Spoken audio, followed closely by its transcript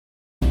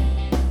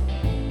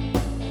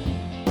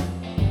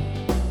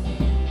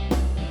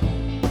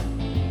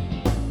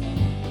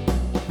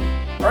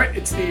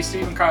It's the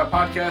Steve and Kyle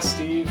podcast.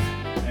 Steve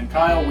and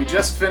Kyle, we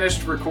just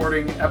finished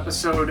recording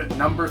episode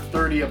number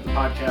 30 of the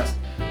podcast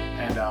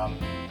and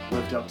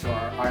lived up to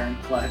our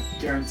ironclad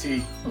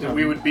guarantee that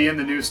we would be in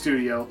the new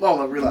studio.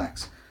 Lola,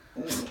 relax.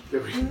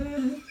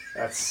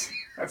 That's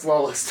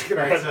Lola sticking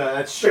her head.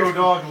 That's show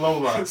dog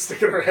Lola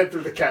sticking her head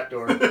through the cat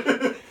door.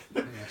 It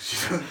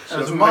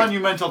was a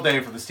monumental day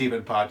for the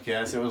Steven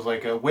podcast. It was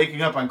like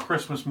waking up on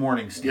Christmas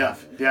morning,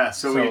 Steve. Yeah.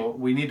 So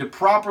we need to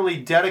properly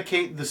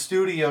dedicate the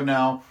studio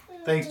now,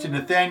 thanks to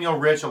Nathaniel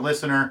Rich, a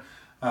listener,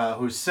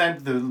 who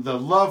sent the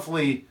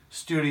lovely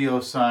studio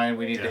sign.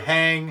 We need to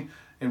hang,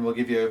 and we'll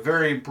give you a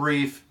very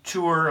brief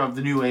tour of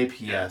the new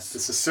APS.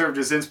 This has served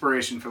as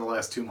inspiration for the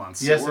last 2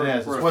 months. Yes, it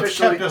has. It's what's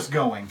kept us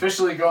going.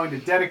 Officially going to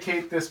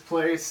dedicate this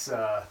place.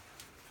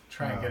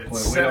 Try and get it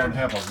set. We don't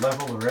have a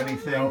level or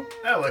anything.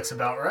 That looks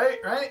about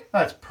right?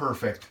 That's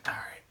perfect. All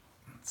right.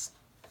 Let's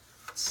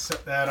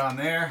set that on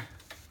there.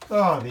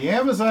 Oh, the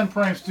Amazon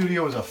Prime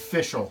Studio is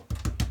official.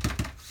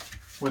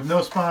 With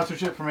no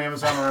sponsorship from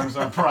Amazon or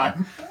Amazon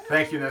Prime.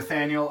 Thank you,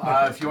 Nathaniel.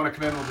 If you want to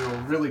come in, we'll do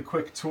a really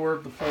quick tour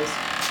of the place.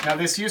 Now,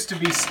 this used to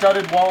be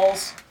studded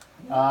walls.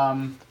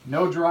 No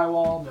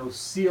drywall, no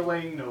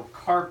ceiling, no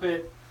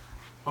carpet.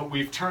 But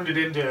we've turned it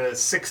into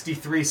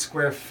 63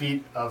 square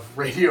feet of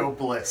radio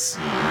bliss, or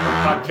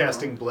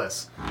podcasting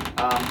bliss.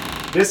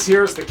 This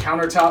here is the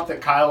countertop that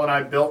Kyle and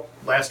I built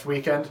last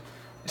weekend.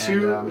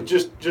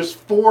 Just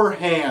four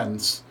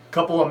hands.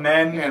 Couple of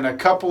men. And a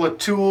couple of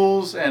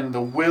tools and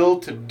the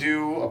will to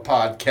do a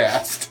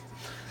podcast.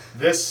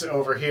 This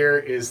over here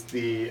is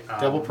the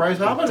double price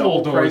hobbit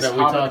hole door that we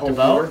talked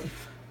about.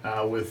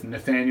 With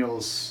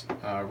Nathaniel's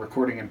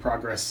recording in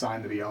progress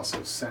sign that he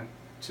also sent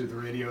to the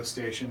radio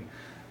station.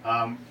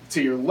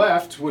 To your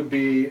left would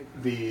be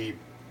the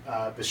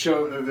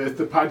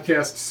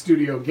podcast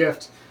studio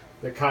gift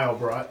that Kyle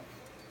brought.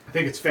 I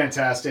think it's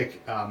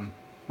fantastic.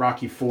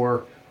 Rocky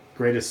IV,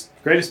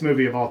 greatest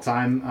movie of all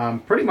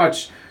time. Pretty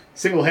much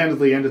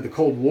single-handedly ended the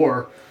Cold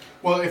War.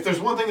 Well, if there's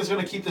one thing that's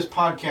going to keep this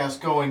podcast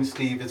going,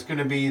 Steve, it's going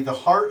to be the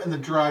heart and the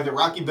drive that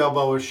Rocky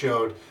Balboa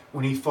showed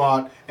when he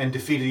fought and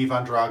defeated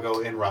Ivan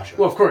Drago in Russia.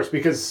 Well, of course,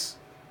 because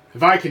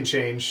if I can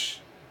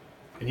change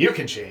and you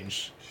can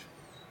change,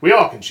 we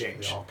all can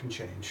change. We all can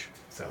change.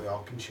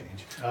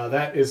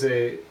 That is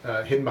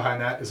hidden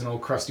behind that is an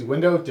old crusty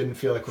window. Didn't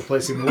feel like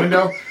replacing the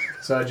window.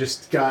 So I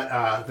just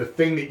got the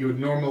thing that you would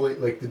normally,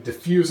 like the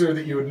diffuser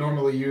that you would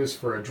normally use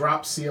for a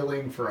drop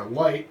ceiling, for a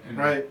light,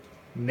 and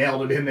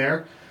nailed it in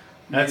there.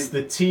 That's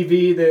the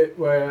TV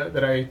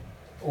that I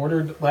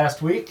ordered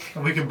last week.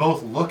 And we can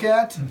both look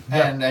at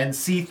and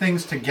see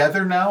things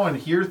together now and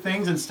hear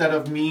things instead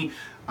of me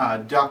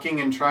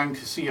ducking and trying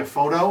to see a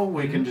photo.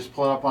 We can just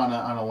pull it up on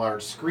a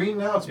large screen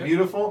now. It's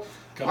beautiful.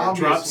 Got our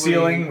drop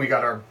ceiling. We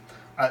got our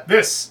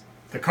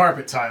the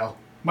carpet tile.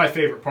 My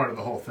favorite part of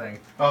the whole thing.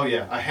 Oh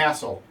yeah, a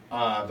hassle,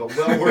 but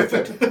well worth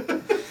it.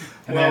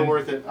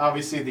 Worth it.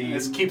 Obviously,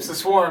 this keeps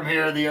us warm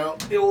here. The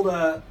old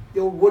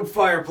wood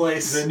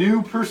fireplace. The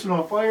new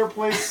personal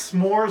fireplace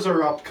s'mores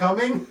are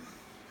upcoming.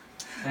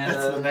 And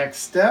that's the next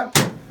step.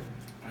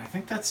 I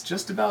think that's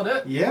just about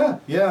it. Yeah.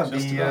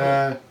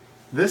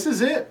 This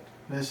is it.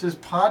 This is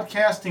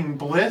podcasting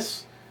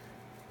bliss.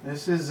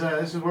 This is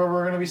where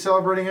we're going to be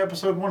celebrating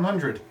episode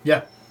 100.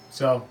 Yeah.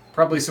 So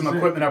probably some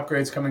equipment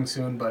upgrades coming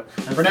soon, but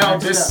for now,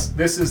 this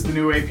is the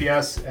new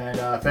APS,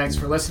 and thanks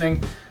for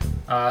listening.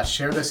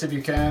 Share this if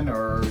you can,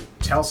 or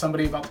tell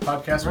somebody about the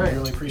podcast. We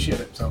really appreciate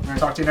it. So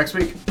talk to you next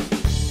week.